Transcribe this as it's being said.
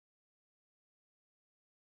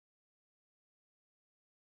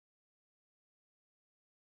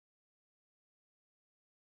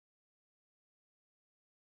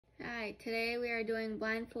Hi, today we are doing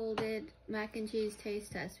blindfolded mac and cheese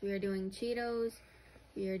taste test. We are doing Cheetos,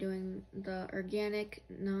 we are doing the organic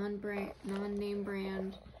non-name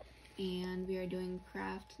brand, and we are doing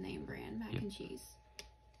Kraft name brand mac and cheese.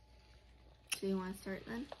 So you want to start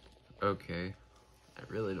then? Okay. I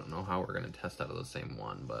really don't know how we're going to test out of the same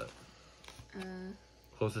one, but...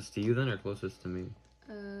 closest to you then, or closest to me?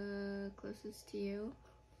 Closest to you.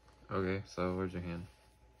 Okay, so where's your hand?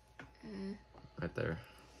 Right there.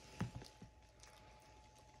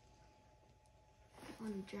 I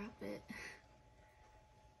want to drop it.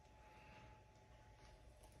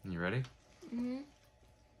 You ready? Mm-hmm.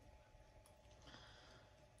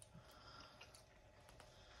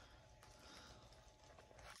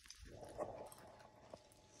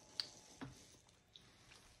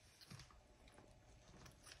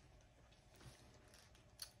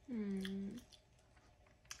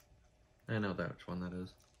 I know that which one that is.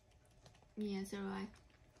 Yeah, so do I.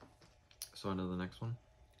 So on to the next one?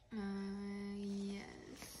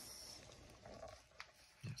 Yes.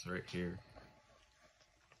 It's right here.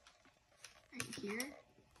 Right here?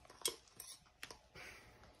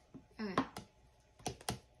 Okay.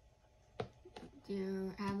 Do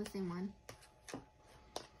you have the same one?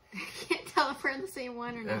 I can't tell if we're the same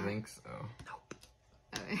one or not. I think so. Nope.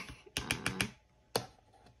 Okay.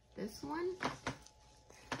 This one?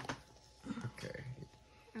 Okay.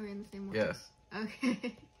 Are we in the same one? Yes.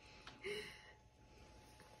 Okay.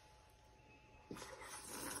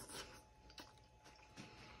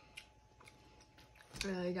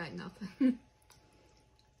 Really got nothing.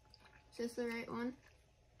 Is this the right one?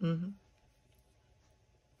 Mm-hmm.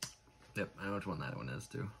 Yep, I know which one that one is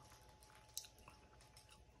too.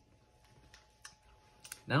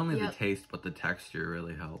 Not only the taste, but the texture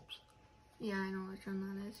really helps. Yeah, I know which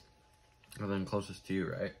one that is. Well, then closest to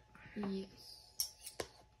you, right? Yes.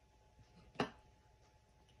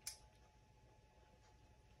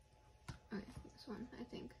 Okay, this one, I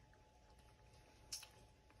think.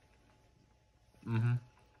 Mm-hmm.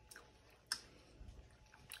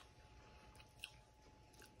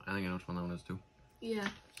 I think I know which one that one is too. Yeah.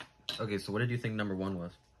 Okay, so what did you think number one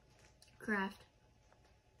was? Kraft.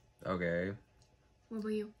 Okay. What about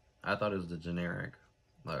you? I thought it was the generic,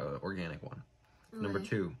 organic one. Okay. Number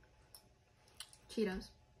two. Cheetos.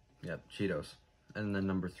 Yep, Cheetos. And then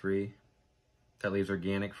number three. That leaves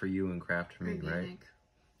organic for you and Kraft for me, right?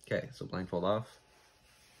 Okay, so blindfold off.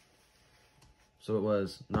 So it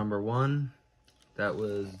was number one. That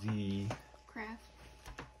was the... Kraft.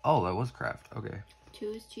 Oh, that was Kraft. Okay. 2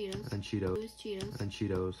 is Cheetos. And then Cheetos. 2 is Cheetos. And then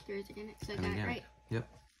Cheetos. 3 is organic. So I And got then it right. Yep.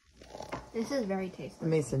 This is very tasty.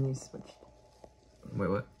 Mason, you switched. Wait,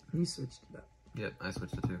 what? You switched it up. Yep, I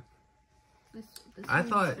switched it too. This I one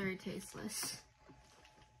thought- is very tasteless.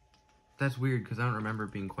 That's weird because I don't remember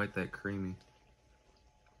it being quite that creamy.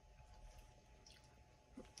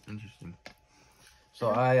 Interesting. So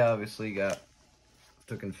I obviously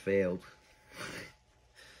took and failed.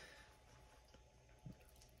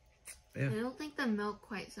 Yeah. I don't think the milk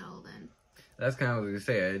quite settled in. That's kind of what I was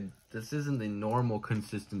going to say. This isn't the normal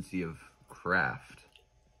consistency of Kraft.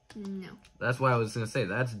 No. That's why I was going to say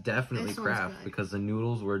that's definitely This one's Kraft good. because the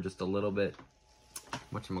noodles were just a little bit,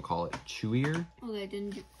 whatchamacallit, chewier. Okay,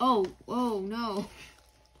 didn't you? Oh, no.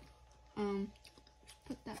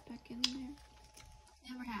 Put that back in there.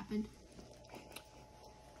 Never happened.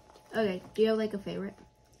 Okay, do you have like a favorite?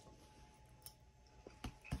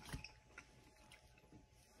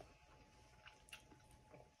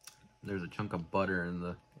 There's a chunk of butter in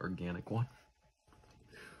the organic one.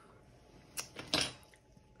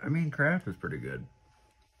 I mean, Kraft is pretty good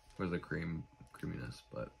for the creaminess,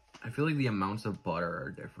 but I feel like the amounts of butter are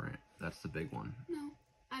different. That's the big one. No,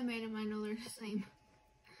 I made them. I know they're the same.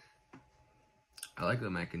 I like the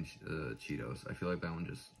mac and Cheetos. I feel like that one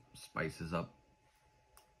just spices up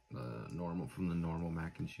the normal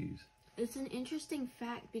mac and cheese. It's an interesting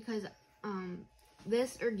fact because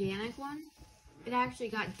this organic one, it actually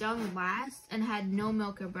got done last and had no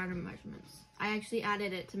milk or butter measurements. I actually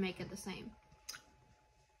added it to make it the same.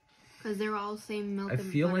 Because they were all the same milk and butter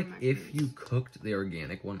I feel like measurements. if you cooked the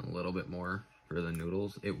organic one a little bit more for the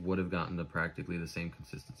noodles, it would have gotten to practically the same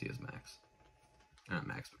consistency as Max. Not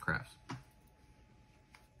Max, but Kraft's.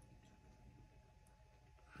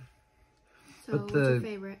 So what's your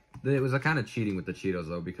favorite? It was a kind of cheating with the Cheetos,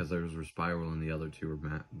 though, because theirs were spiral and the other two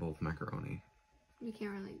were both macaroni. You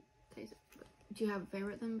can't really taste it. But do you have a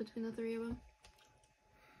favorite then between the three of them?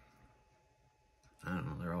 I don't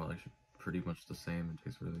know. They're all actually pretty much the same. It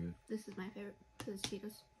tastes really good. This is my favorite because it's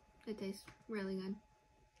Cheetos. It tastes really good.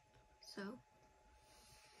 So.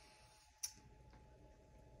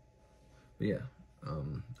 But yeah,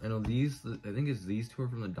 I know these, I think it's these two are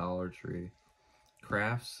from the Dollar Tree.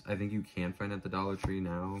 Crafts, I think you can find at the Dollar Tree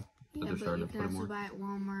now. Yeah, but you can also buy at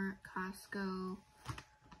Walmart, Costco,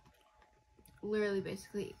 literally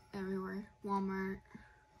basically everywhere. Walmart.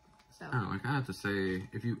 So. I don't know, I kind of have to say,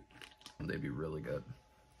 if you, they'd be really good.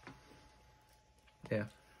 Yeah.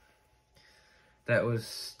 That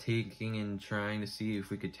was taking and trying to see if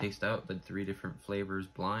we could taste out the 3 different flavors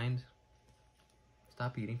blind.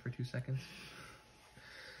 Stop eating for 2 seconds.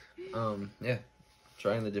 Yeah,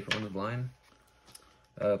 trying the different ones blind.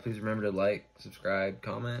 Please remember to like, subscribe,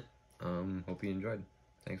 comment. Hope you enjoyed.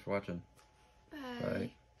 Thanks for watching. Bye.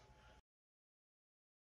 Bye.